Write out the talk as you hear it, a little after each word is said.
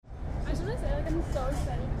I'm so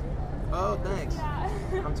excited. Oh, thanks.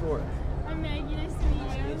 Yeah. I'm Tor. I'm Maggie. Nice to meet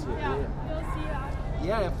you. Nice to meet you. Yeah. Yeah. We'll see you after.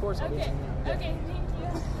 Yeah, of course. I'll be Okay. hanging out. Okay. Thank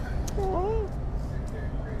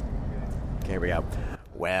you. Here we go.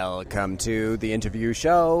 Welcome to the interview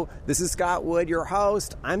show. This is Scott Wood, your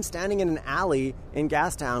host. I'm standing in an alley in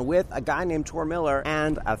Gastown with a guy named Tor Miller,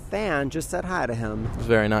 and a fan just said hi to him. It was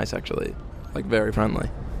very nice, actually. Like, very friendly.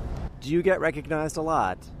 Do you get recognized a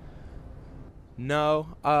lot? No,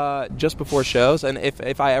 just before shows, and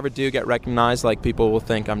if I ever do get recognized, like, people will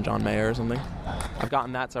think I'm John Mayer or something. I've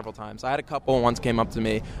gotten that several times. I had a couple once came up to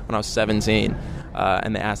me when I was 17,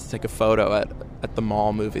 and they asked to take a photo at the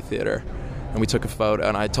mall movie theater. And we took a photo,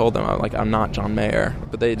 and I told them, I'm not John Mayer.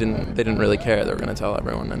 But they didn't really care. They were going to tell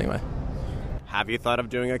everyone anyway. Have you thought of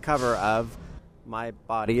doing a cover of My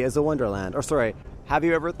Body is a Wonderland? Or sorry, have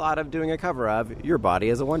you ever thought of doing a cover of Your Body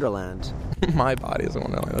is a Wonderland? My Body is a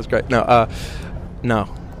Wonderland. That's great. No,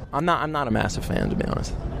 no. I'm not a massive fan, to be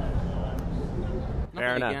honest.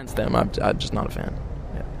 Fair enough. Against them, I'm just not a fan.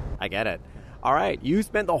 Yeah, I get it. All right, you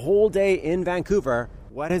spent the whole day in Vancouver.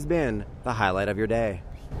 What has been the highlight of your day?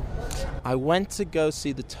 I went to go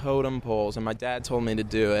see the totem poles, and my dad told me to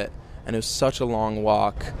do it, and it was such a long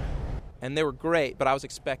walk. And they were great, but I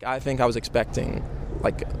think I was expecting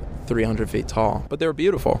like 300 feet tall. But they were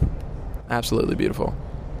beautiful. Absolutely beautiful.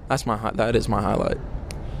 That is my highlight.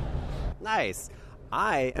 Nice.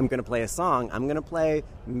 I am going to play a song. I'm going to play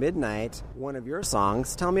Midnight, one of your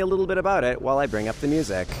songs. Tell me a little bit about it while I bring up the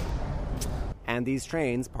music. And these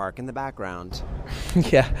trains park in the background.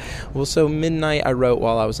 Yeah. Well, so Midnight I wrote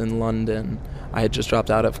while I was in London. I had just dropped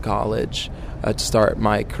out of college to start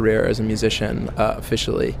my career as a musician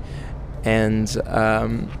officially. And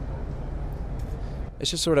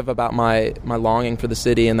it's just sort of about my longing for the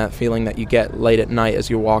city and that feeling that you get late at night as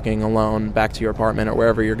you're walking alone back to your apartment or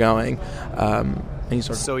wherever you're going.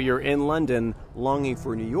 So you're in London longing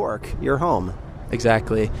for New York, your home.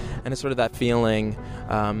 Exactly. And it's sort of that feeling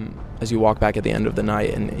as you walk back at the end of the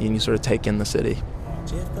night and you sort of take in the city.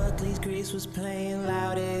 Jeff Buckley's Grace was playing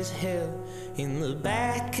loud as hell in the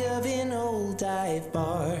back of an old dive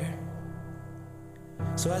bar.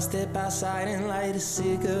 So I step outside and light a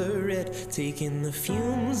cigarette, taking the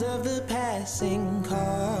fumes of the passing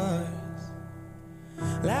cars.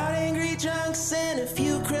 Loud angry drunks and a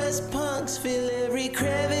few crust punks fill every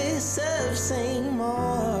crevice of St.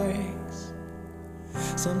 Mark's.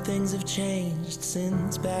 Some things have changed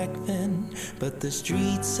since back then, but the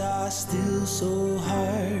streets are still so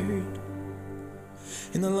hard.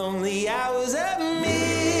 In the lonely hours of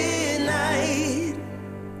midnight,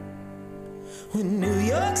 when New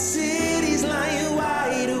York City's lying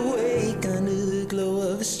wide awake under the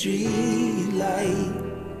glow of a street light,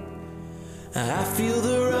 I feel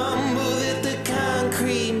the rumble that the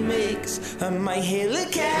concrete makes. I might hail a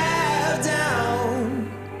cab down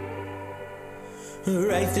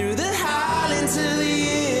right through the Highland to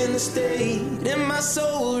the interstate, and my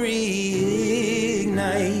soul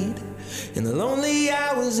reignite in the lonely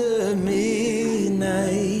hours of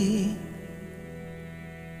midnight.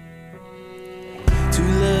 Two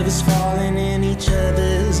lovers falling in each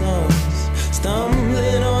other's arms,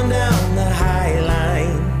 stumbling on down the High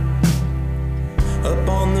Line. Up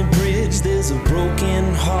on the bridge there's a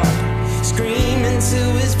broken heart screaming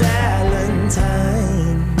to his Valentine.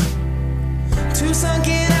 Two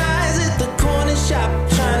sunken eyes at the corner shop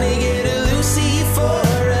trying to get a Lucy for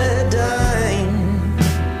a dime.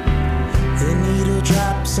 The needle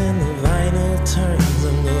drops and the vinyl turns.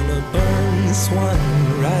 I'm gonna burn this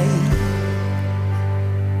one right.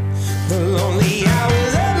 The lonely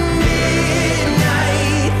hours of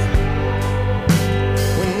midnight,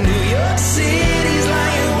 when New York City's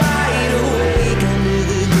lying wide awake under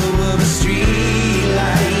the glow of a street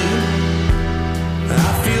light. I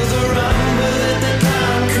feel the rumble that the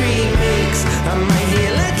concrete makes. I might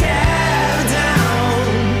hail a cab down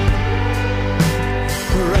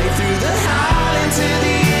right through the Highland to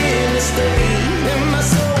the interstate, and my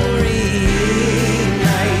soul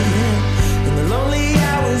reignite in the lonely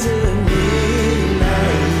hours of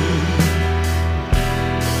midnight.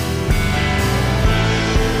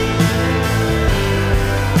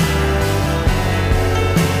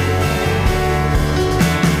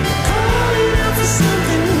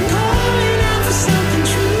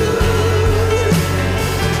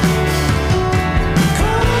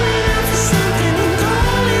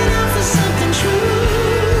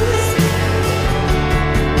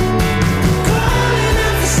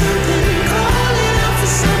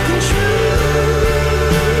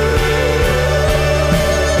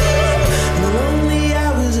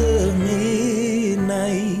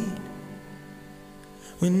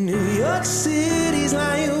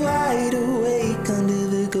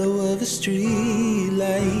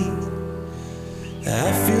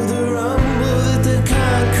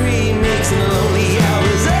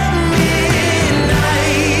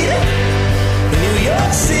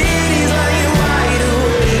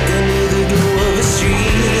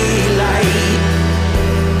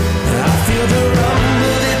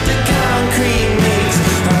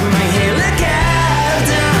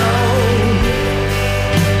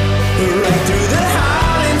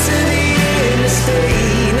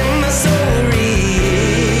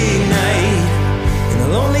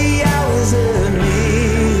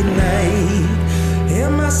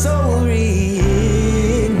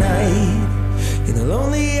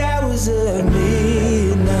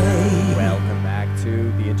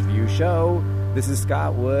 show. This is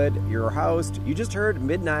Scott Wood, your host. You just heard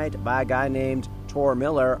Midnight by a guy named Tor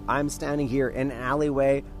Miller. I'm standing here in an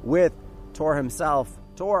alleyway with Tor himself.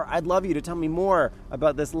 Tor, I'd love you to tell me more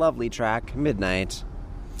about this lovely track, Midnight.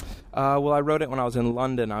 Well, I wrote it when I was in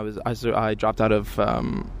London. I dropped out of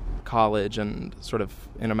college and sort of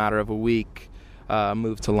in a matter of a week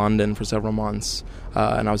moved to London for several months,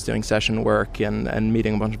 and I was doing session work and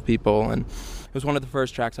meeting a bunch of people, and it was one of the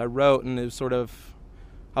first tracks I wrote, and it was sort of,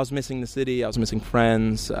 I was missing the city, I was missing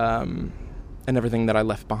friends, and everything that I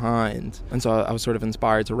left behind, and so I was sort of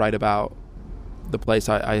inspired to write about the place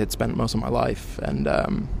I had spent most of my life, and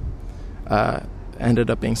ended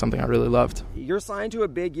up being something I really loved. You're signed to a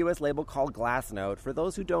big U.S. label called Glassnote. For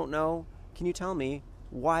those who don't know, can you tell me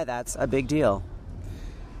why that's a big deal?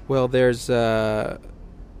 Well, there's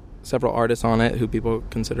several artists on it who people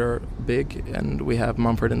consider big, and we have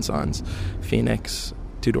Mumford & Sons, Phoenix,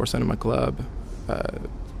 Two Door Cinema Club,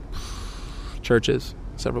 Churches,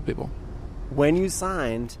 several people. When you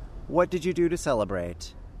signed, what did you do to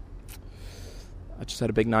celebrate? I just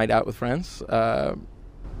had a big night out with friends.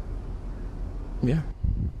 Yeah.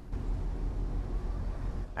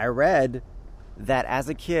 I read that as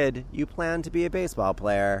a kid, you planned to be a baseball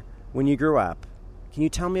player when you grew up. Can you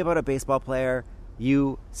tell me about a baseball player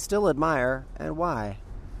you still admire and why?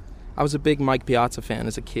 I was a big Mike Piazza fan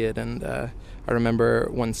as a kid, and I remember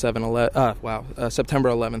when September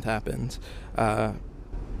 11th happened.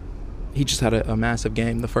 He just had a massive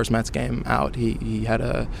game, the first Mets game out. He had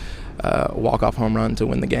a walk-off home run to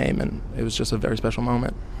win the game, and it was just a very special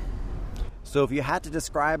moment. So if you had to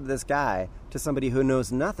describe this guy to somebody who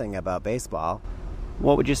knows nothing about baseball,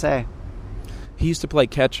 what would you say? He used to play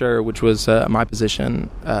catcher, which was my position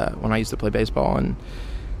when I used to play baseball, and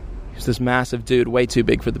he was this massive dude, way too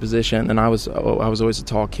big for the position, and I was always a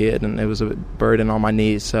tall kid, and it was a burden on my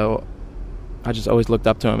knees, so I just always looked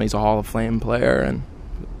up to him. He's a Hall of Fame player, and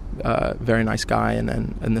very nice guy,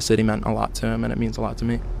 and the city meant a lot to him, and it means a lot to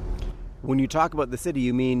me. When you talk about the city,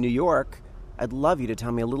 you mean New York. I'd love you to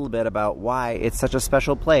tell me a little bit about why it's such a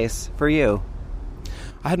special place for you.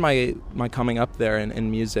 I had my coming up there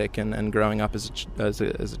in music and growing up as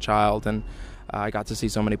a child, and I got to see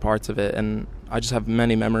so many parts of it, and I just have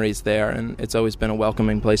many memories there, and it's always been a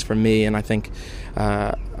welcoming place for me, and I think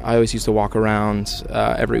I always used to walk around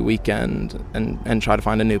every weekend and try to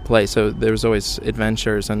find a new place, so there was always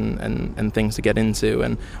adventures and things to get into,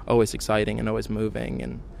 and always exciting and always moving,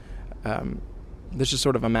 and there's just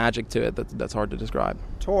sort of a magic to it that's hard to describe.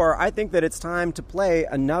 Tor, I think that it's time to play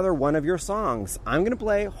another one of your songs. I'm going to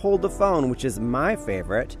play Hold the Phone, which is my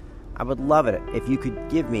favorite. I would love it if you could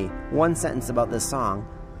give me one sentence about this song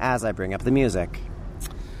as I bring up the music.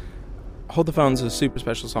 Hold the Phone is a super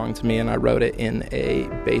special song to me, and I wrote it in a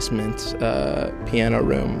basement piano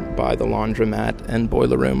room by the laundromat and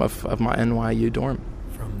boiler room of my NYU dorm.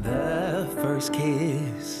 From the first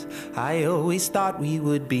kiss, I always thought we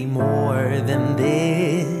would be more than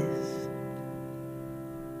this.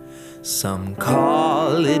 Some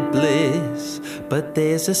call it bliss, but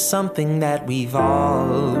there's a something that we've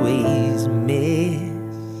always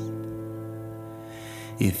missed.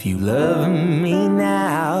 If you love me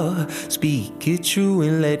now, speak it true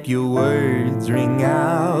and let your words ring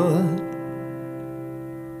out.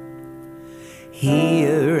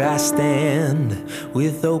 Here I stand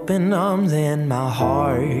with open arms and my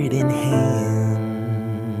heart in hand.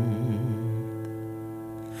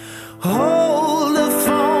 Hold the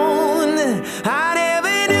phone, I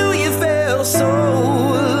never knew you felt so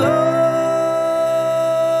alone.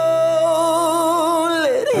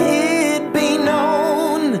 Let it be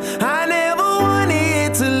known, I never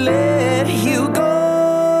wanted to let you go.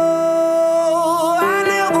 I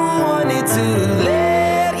never wanted to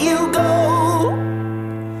let you go.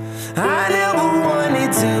 I never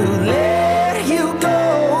wanted to let you go.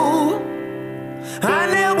 I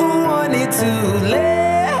never wanted to let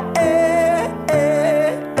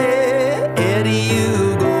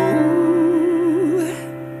you go.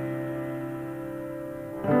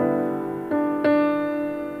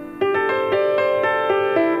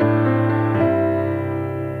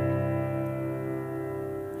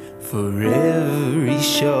 For every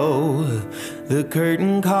show, the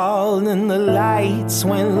curtain called and the lights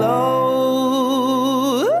went low.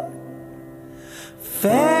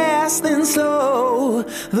 Fast and slow,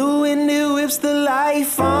 the wind it whips the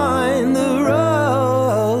life on the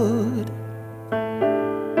road.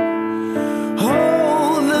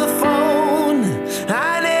 Hold the phone,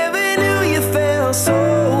 I never knew you felt so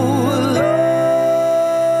alone.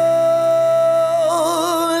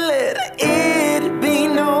 Let it be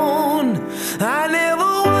known, I never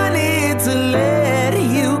wanted to let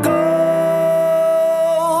you go.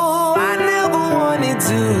 I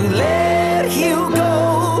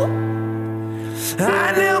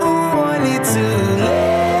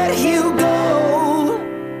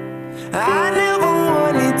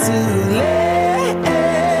to let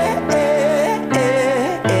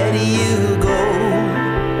you go.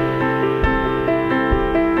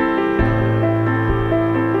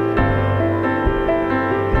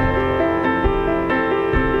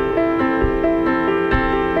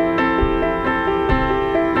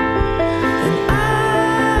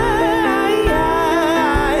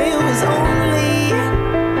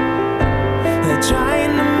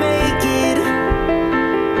 Trying to make it.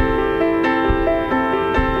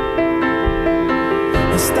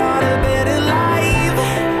 Start a better life.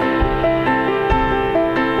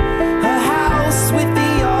 A house with the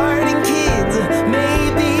yard and kids,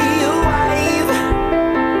 maybe a wife.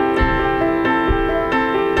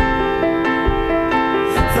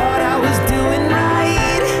 Thought I was doing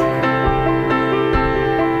right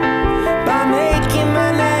by making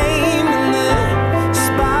my name in the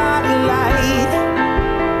spotlight.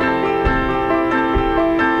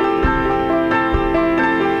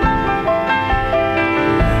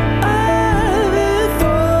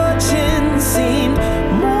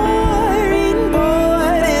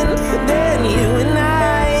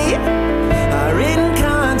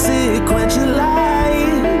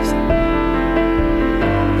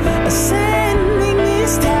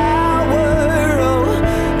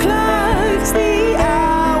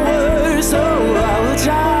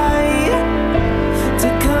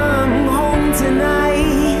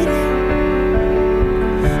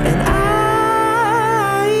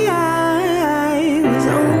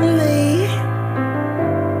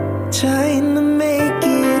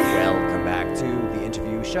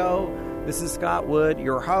 This is Scott Wood,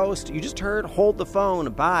 your host. You just heard Hold the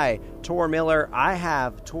Phone by Tor Miller. I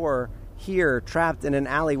have Tor here trapped in an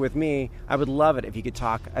alley with me. I would love it if you could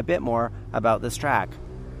talk a bit more about this track.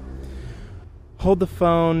 Hold the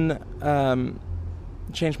Phone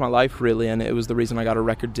changed my life, really, and it was the reason I got a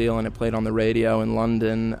record deal, and it played on the radio in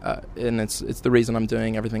London, and it's the reason I'm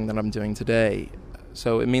doing everything that I'm doing today.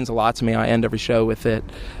 So it means a lot to me. I end every show with it.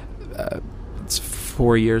 It's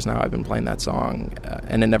 4 years now I've been playing that song,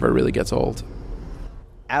 and it never really gets old.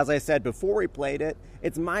 As I said before we played it,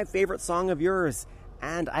 it's my favorite song of yours,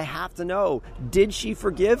 and I have to know, did she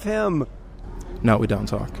forgive him? No, we don't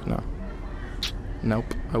talk, no. Nope,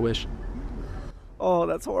 I wish. Oh,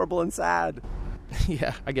 that's horrible and sad.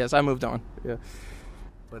 Yeah, I guess I moved on. Yeah.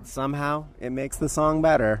 But somehow it makes the song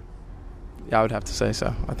better. Yeah, I would have to say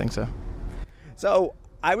so. I think so. So,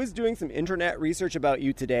 I was doing some internet research about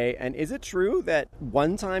you today, and is it true that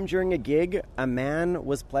one time during a gig, a man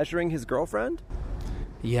was pleasuring his girlfriend?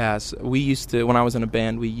 Yes, we used to, when I was in a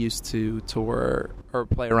band, we used to tour or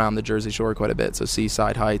play around the Jersey Shore quite a bit, so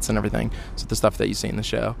Seaside Heights and everything, so the stuff that you see in the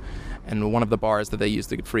show. And one of the bars that they used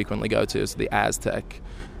to frequently go to is the Aztec.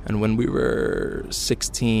 And when we were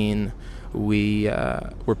 16, we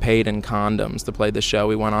were paid in condoms to play the show.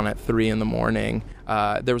 We went on at 3 in the morning.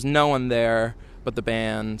 There was no one there but the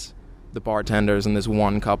band, the bartenders, and this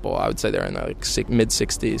one couple. I would say they're in their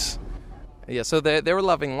mid-60s. Yeah, so they were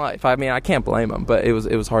loving life. I mean, I can't blame them, but it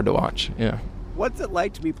was hard to watch. Yeah. What's it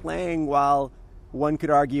like to be playing while one could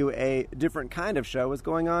argue a different kind of show is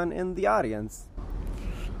going on in the audience?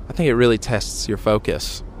 I think it really tests your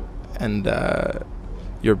focus and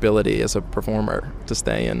your ability as a performer to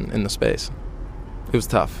stay in the space. It was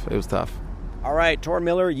tough. All right, Tor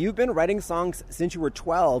Miller, you've been writing songs since you were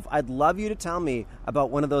 12. I'd love you to tell me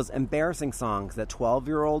about one of those embarrassing songs that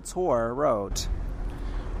 12-year-old Tor wrote.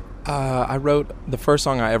 The first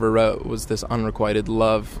song I ever wrote was this unrequited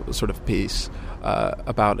love sort of piece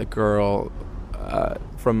about a girl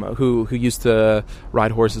who used to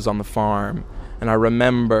ride horses on the farm. And I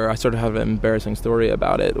remember, I sort of have an embarrassing story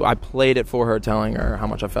about it. I played it for her, telling her how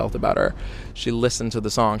much I felt about her. She listened to the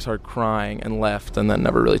song, started crying, and left, and then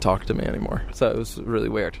never really talked to me anymore. So it was really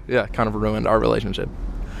weird. Yeah, kind of ruined our relationship.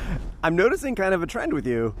 I'm noticing kind of a trend with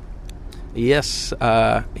you. Yes,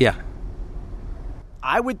 yeah.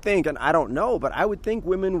 I would think, and I don't know, but I would think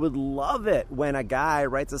women would love it when a guy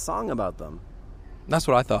writes a song about them. That's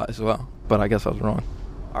what I thought as well, but I guess I was wrong.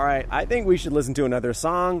 All right, I think we should listen to another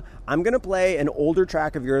song. I'm going to play an older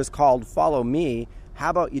track of yours called Follow Me. How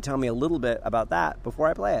about you tell me a little bit about that before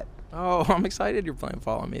I play it? Oh, I'm excited you're playing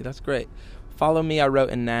Follow Me. That's great. Follow Me I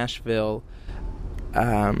wrote in Nashville,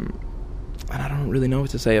 and I don't really know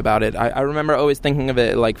what to say about it. I remember always thinking of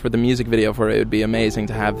it, like, for the music video for it, it would be amazing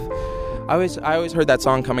to have... I always heard that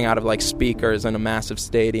song coming out of, like, speakers in a massive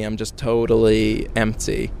stadium, just totally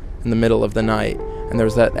empty in the middle of the night. And there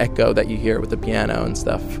was that echo that you hear with the piano and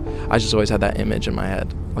stuff. I just always had that image in my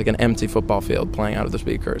head, like an empty football field playing out of the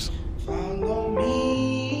speakers. Follow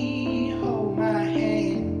me, hold my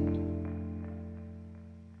hand,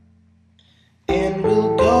 and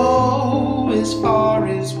we'll go as far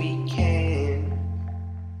as we can.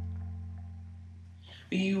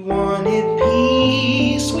 We wanted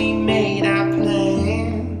peace, we made our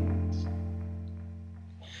plans.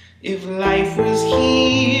 If life was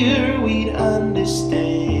here, we'd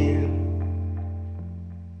understand.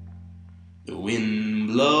 The wind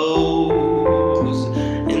blows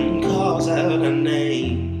and calls out our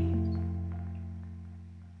name,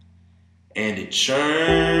 and it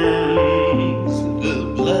churns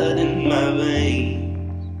the blood in my veins.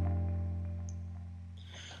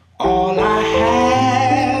 All I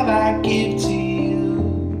have, I give to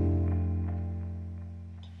you.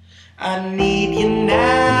 I need you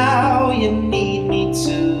now, you need me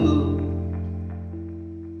too.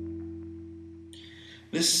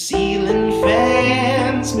 The ceiling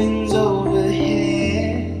fan spins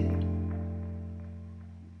overhead.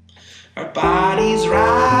 Our bodies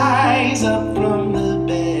rise up from the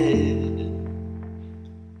bed.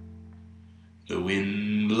 The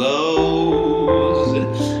wind blows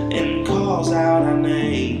and calls out our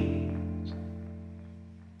names,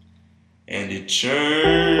 and it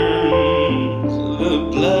churns the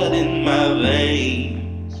blood in my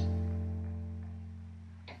veins.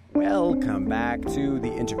 Welcome back to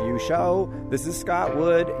the interview show. This is Scott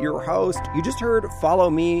Wood, your host. You just heard Follow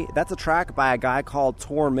Me. That's a track by a guy called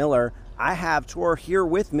Tor Miller. I have Tor here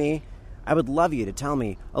with me. I would love you to tell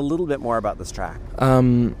me a little bit more about this track.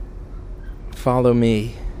 Follow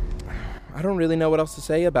Me. I don't really know what else to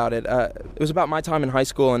say about it. It was about my time in high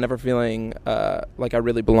school and never feeling like I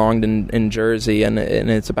really belonged in Jersey, and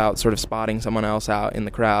it's about sort of spotting someone else out in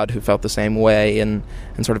the crowd who felt the same way, and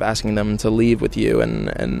sort of asking them to leave with you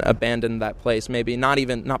and abandon that place, maybe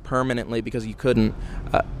not permanently because you couldn't,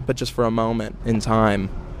 but just for a moment in time,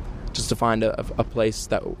 just to find a place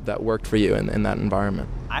that worked for you in that environment.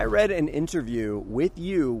 I read an interview with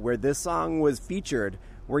you where this song was featured,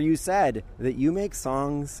 where you said that you make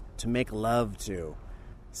songs to make love to.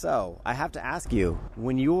 So, I have to ask you,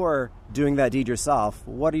 when you're doing that deed yourself,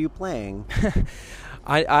 what are you playing?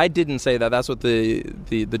 I didn't say that. That's what the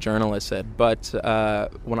journalist said. But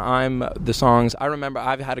when I'm the songs, I remember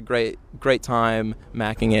I've had a great time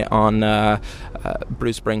macking it on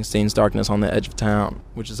Bruce Springsteen's "Darkness on the Edge of Town,"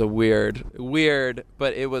 which is a weird,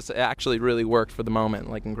 but it actually really worked for the moment,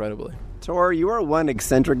 like incredibly. Tor, you are one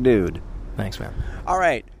eccentric dude. Thanks, man. All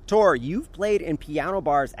right, Tor, you've played in piano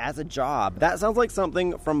bars as a job. That sounds like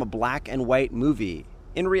something from a black and white movie.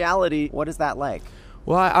 In reality, what is that like?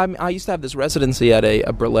 Well, I used to have this residency at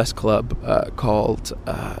a burlesque club called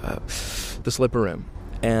the Slipper Room,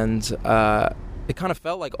 and it kind of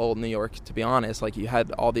felt like old New York, to be honest. Like you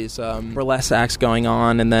had all these burlesque acts going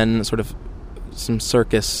on, and then sort of some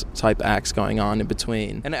circus type acts going on in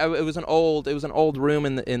between. And it was an old room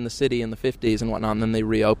in the city in the 50s and whatnot, and then they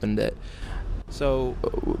reopened it. So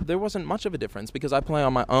there wasn't much of a difference because I play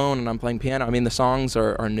on my own and I'm playing piano. I mean, the songs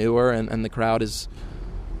are newer and the crowd is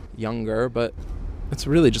younger, but it's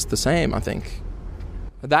really just the same, I think.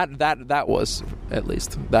 That was, at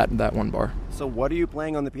least, that one bar. So what are you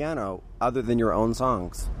playing on the piano other than your own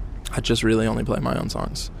songs? I just really only play my own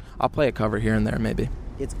songs. I'll play a cover here and there, maybe.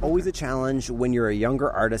 It's always a challenge when you're a younger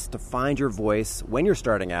artist to find your voice when you're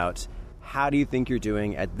starting out. How do you think you're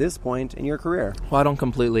doing at this point in your career? Well, I don't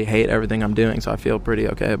completely hate everything I'm doing, so I feel pretty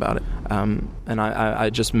okay about it. And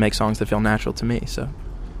I just make songs that feel natural to me, so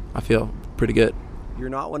I feel pretty good. You're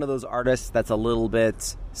not one of those artists that's a little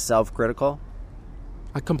bit self-critical?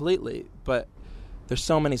 Completely, but there's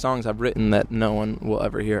so many songs I've written that no one will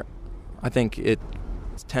ever hear. I think it's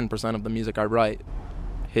 10% of the music I write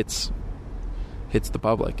hits the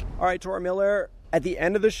public. All right, Tor Miller, at the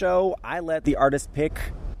end of the show, I let the artist pick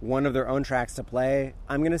one of their own tracks to play.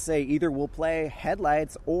 I'm going to say either we'll play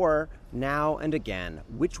Headlights or Now and Again.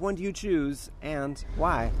 Which one do you choose and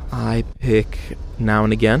why? I pick Now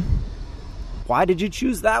and Again. Why did you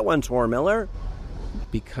choose that one, Tor Miller?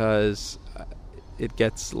 Because it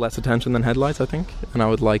gets less attention than Headlights, I think, and I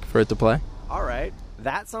would like for it to play. All right.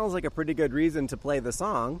 That sounds like a pretty good reason to play the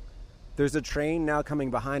song. There's a train now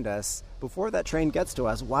coming behind us. Before that train gets to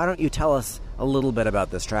us, why don't you tell us a little bit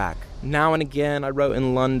about this track? Now and Again, I wrote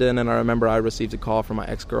in London, and I remember I received a call from my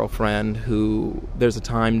ex-girlfriend who, there's a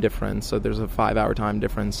time difference, so there's a 5-hour time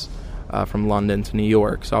difference from London to New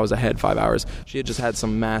York, so I was ahead 5 hours. She had just had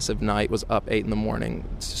some massive night, was up 8 in the morning,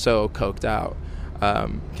 so coked out.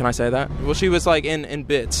 Can I say that? Well, she was like in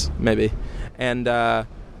bits, maybe, and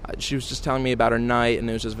she was just telling me about her night, and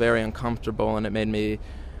it was just very uncomfortable, and it made me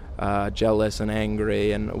jealous and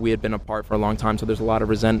angry, and we had been apart for a long time, so there's a lot of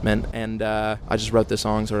resentment, and I just wrote this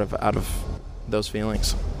song sort of out of those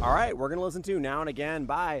feelings. All right, we're going to listen to Now and Again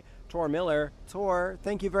by Tor Miller. Tor,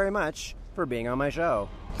 thank you very much for being on my show.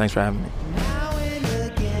 Thanks for having me. Now and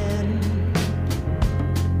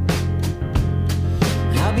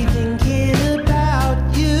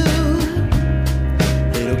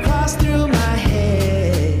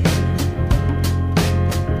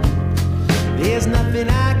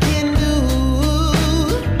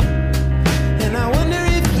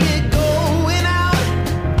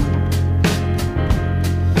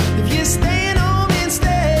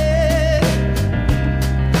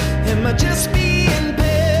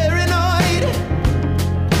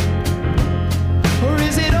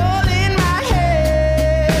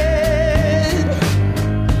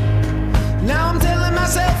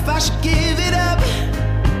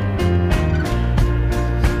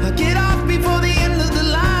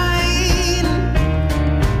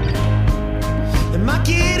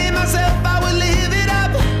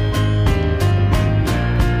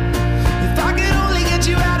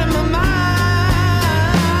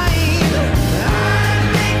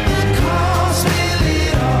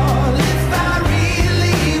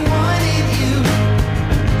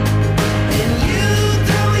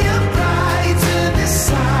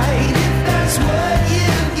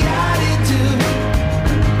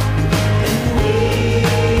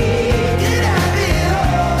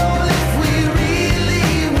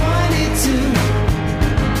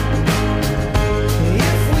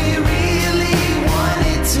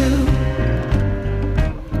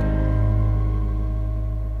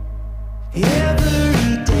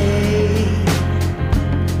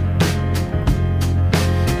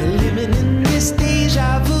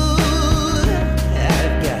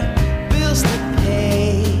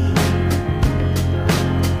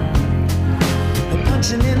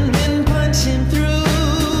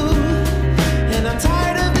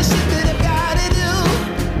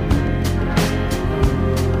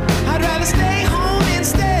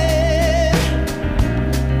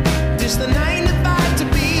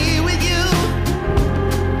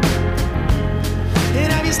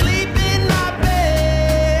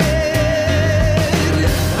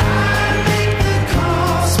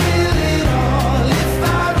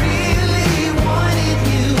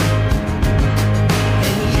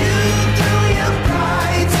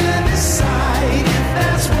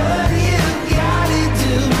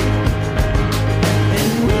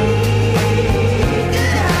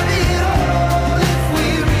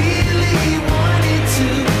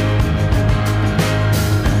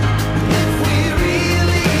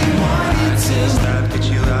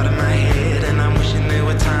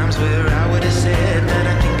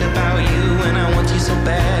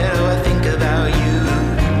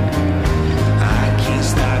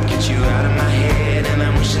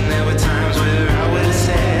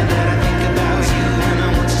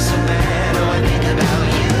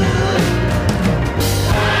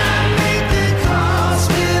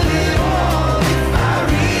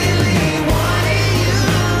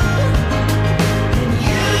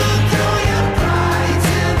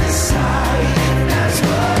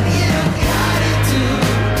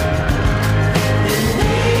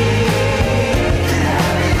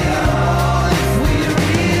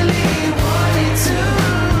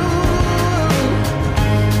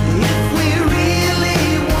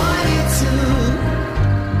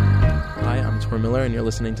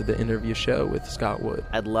listening to the interview show with Scott Wood.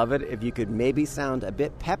 I'd love it if you could maybe sound a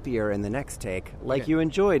bit peppier in the next take, like Okay. you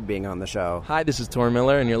enjoyed being on the show. Hi, this is Tor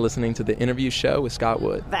Miller, and you're listening to the interview show with Scott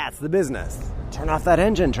Wood. That's the business. Turn off that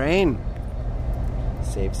engine, train.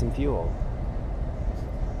 Save some fuel.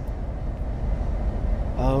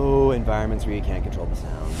 Oh, environments where you can't control the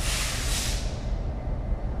sound.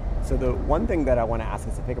 So the one thing that I want to ask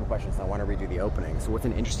is a pick-up question, so I want to redo the opening. So what's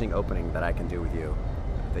an interesting opening that I can do with you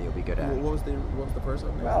that you'll be good at? What was the first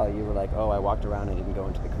opening? Well, you were like, oh, I walked around and didn't go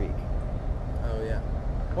into the creek. Oh, yeah.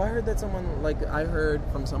 Well, I heard that I heard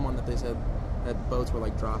from someone that they said that boats were,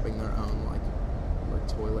 like, dropping their own, like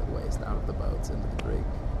toilet waste out of the boats into the creek.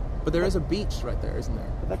 But there is a beach right there, isn't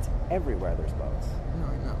there? But that's everywhere there's boats. No,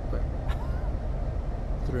 I know, but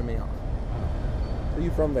threw me off. Are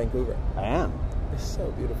you from Vancouver? I am. It's so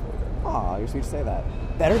beautiful there. Aw, you're sweet to say that.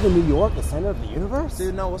 Better than New York, the center of the universe?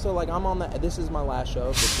 Dude, no, so, like, I'm on this is my last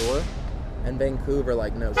show for tour, and Vancouver,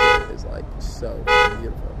 like, no shit, is, like, so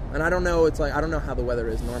beautiful. And I don't know, I don't know how the weather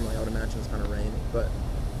is normally. I would imagine it's kind of rainy, but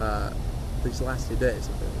these last 2 days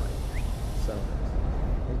have been, like, so nice.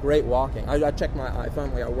 And great walking. I checked my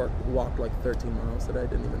iPhone, like, I walked, like, 13 miles today. I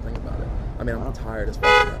didn't even think about it. I mean, I'm tired as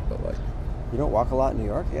fuck, but, like... You don't walk a lot in New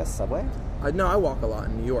York? Yes, subway? No, I walk a lot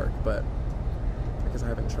in New York, but because I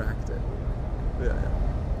haven't tracked it. Yeah.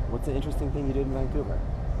 What's the interesting thing you did in Vancouver?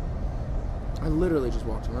 I literally just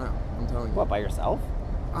walked around. I'm telling you. What, by yourself?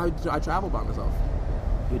 I travel by myself.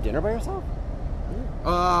 You had dinner by yourself?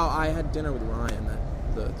 I had dinner with Ryan,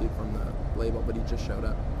 the dude from the label, but he just showed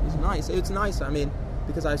up. He's nice. It's nice. I mean,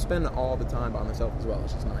 because I spend all the time by myself as well.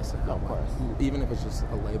 It's just nice to have, of course. even if it's just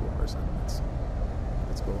a label person. It's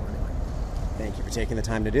cool anyway. Thank you for taking the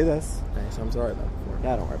time to do this. Thanks. I'm sorry about it before.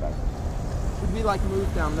 Yeah, don't worry about it. Should we, like,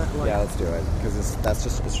 move down that, like... Yeah, let's do it, because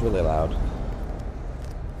it's really loud.